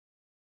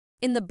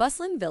In the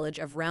bustling village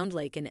of Round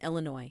Lake in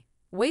Illinois,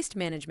 waste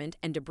management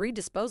and debris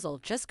disposal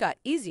just got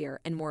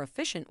easier and more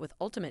efficient with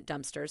Ultimate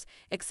Dumpster's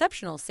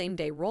exceptional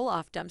same-day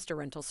roll-off dumpster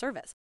rental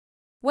service.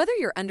 Whether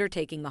you're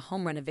undertaking a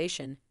home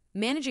renovation,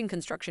 managing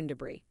construction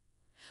debris,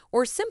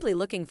 or simply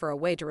looking for a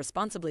way to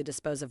responsibly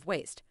dispose of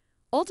waste,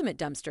 Ultimate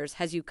Dumpsters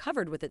has you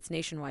covered with its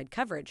nationwide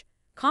coverage,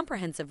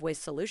 comprehensive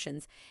waste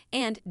solutions,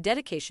 and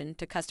dedication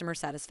to customer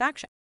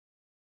satisfaction.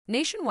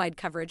 Nationwide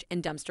coverage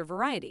and dumpster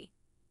variety.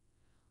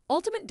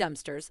 Ultimate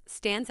Dumpsters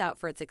stands out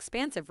for its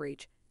expansive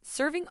reach,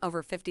 serving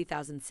over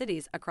 50,000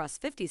 cities across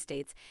 50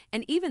 states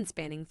and even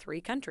spanning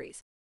 3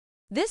 countries.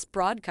 This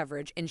broad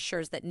coverage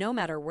ensures that no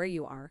matter where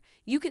you are,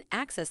 you can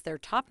access their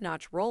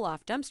top-notch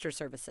roll-off dumpster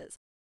services,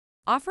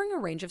 offering a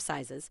range of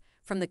sizes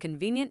from the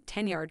convenient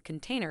 10-yard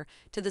container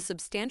to the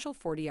substantial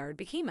 40-yard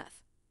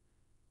behemoth.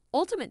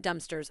 Ultimate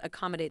Dumpsters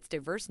accommodates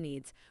diverse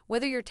needs,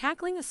 whether you're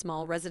tackling a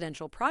small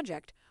residential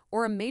project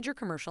or a major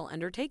commercial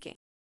undertaking.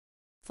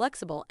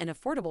 Flexible and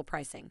affordable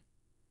pricing.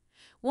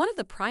 One of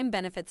the prime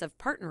benefits of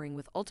partnering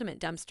with Ultimate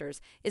Dumpsters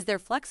is their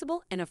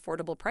flexible and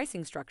affordable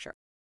pricing structure.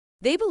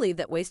 They believe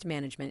that waste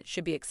management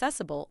should be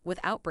accessible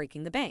without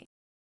breaking the bank.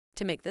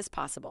 To make this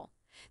possible,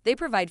 they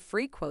provide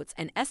free quotes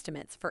and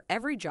estimates for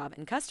every job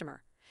and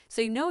customer,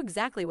 so you know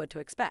exactly what to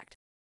expect.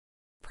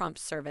 Prompt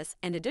service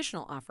and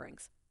additional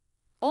offerings.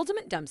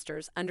 Ultimate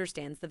Dumpsters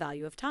understands the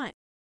value of time.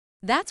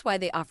 That's why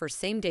they offer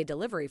same-day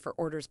delivery for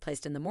orders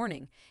placed in the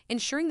morning,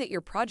 ensuring that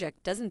your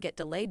project doesn't get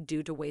delayed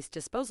due to waste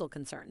disposal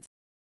concerns.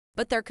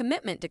 But their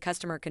commitment to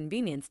customer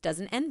convenience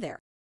doesn't end there.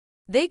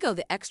 They go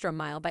the extra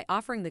mile by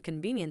offering the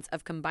convenience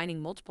of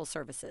combining multiple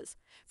services,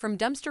 from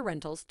dumpster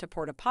rentals to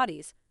porta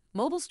potties,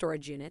 mobile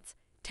storage units,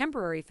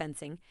 temporary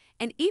fencing,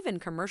 and even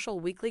commercial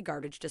weekly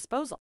garbage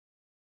disposal.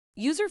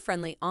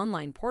 User-friendly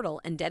online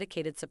portal and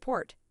dedicated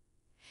support.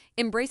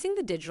 Embracing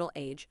the digital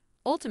age,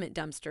 Ultimate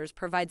Dumpsters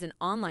provides an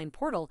online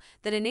portal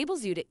that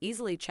enables you to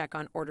easily check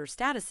on order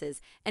statuses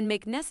and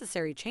make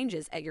necessary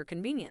changes at your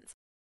convenience.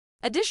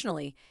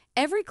 Additionally,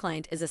 every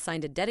client is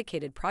assigned a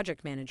dedicated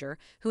project manager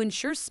who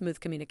ensures smooth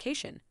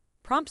communication,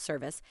 prompt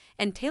service,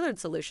 and tailored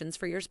solutions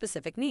for your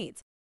specific needs.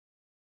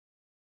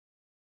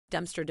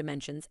 Dumpster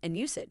dimensions and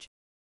usage.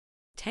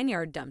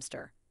 10-yard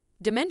dumpster.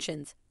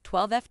 Dimensions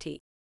 12 ft,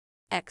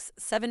 x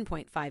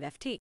 7.5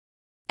 ft,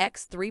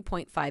 x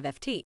 3.5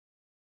 ft.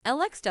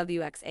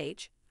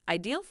 LXWXH,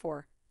 ideal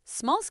for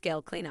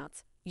small-scale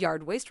cleanouts,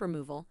 yard waste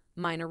removal,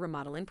 minor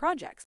remodeling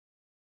projects.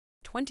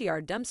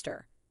 20-yard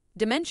dumpster.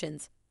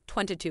 Dimensions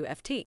 22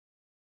 ft,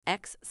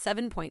 x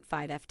 7.5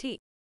 ft,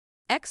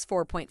 x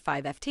 4.5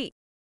 ft.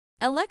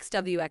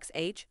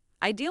 LXWXH,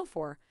 ideal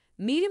for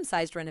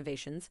medium-sized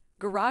renovations,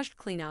 garage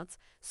cleanouts,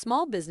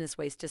 small business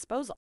waste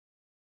disposal.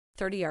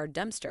 30-yard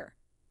dumpster.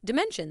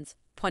 Dimensions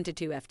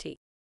 22 ft,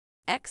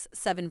 x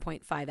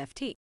 7.5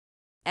 ft,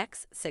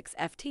 x 6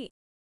 ft.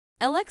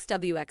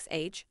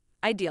 LXWXH,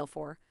 ideal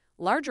for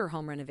larger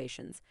home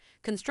renovations,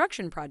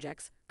 construction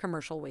projects,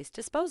 commercial waste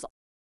disposal.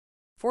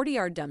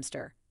 40-yard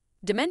dumpster.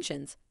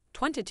 Dimensions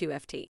 22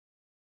 ft,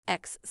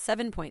 x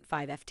 7.5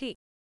 ft,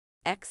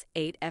 x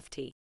 8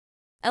 ft.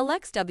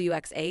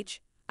 LXWXH,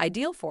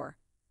 ideal for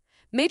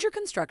major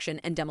construction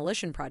and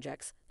demolition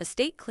projects,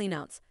 estate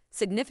cleanouts,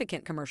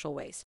 significant commercial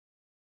waste.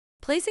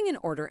 Placing an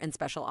order and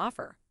special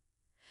offer.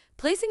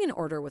 Placing an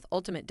order with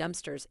Ultimate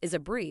Dumpsters is a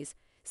breeze.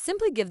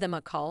 Simply give them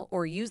a call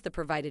or use the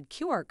provided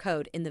QR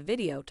code in the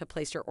video to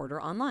place your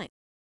order online.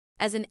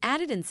 As an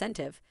added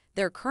incentive,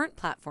 their current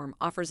platform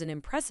offers an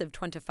impressive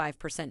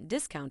 25%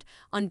 discount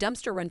on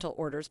dumpster rental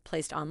orders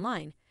placed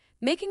online,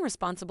 making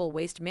responsible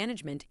waste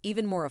management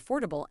even more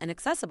affordable and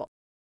accessible.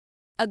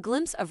 A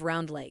glimpse of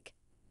Round Lake.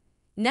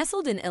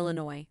 Nestled in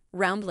Illinois,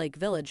 Round Lake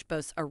Village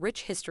boasts a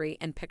rich history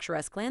and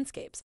picturesque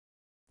landscapes.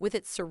 With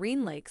its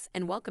serene lakes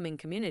and welcoming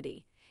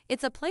community,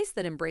 it's a place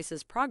that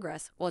embraces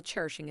progress while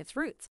cherishing its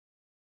roots.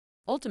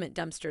 Ultimate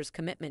Dumpsters'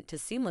 commitment to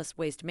seamless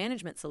waste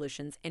management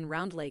solutions in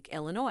Round Lake,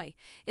 Illinois,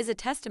 is a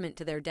testament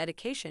to their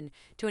dedication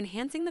to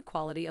enhancing the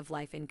quality of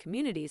life in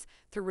communities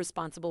through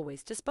responsible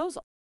waste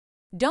disposal.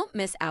 Don't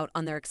miss out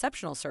on their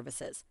exceptional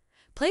services.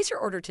 Place your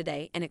order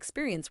today and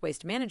experience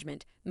waste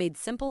management made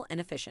simple and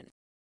efficient.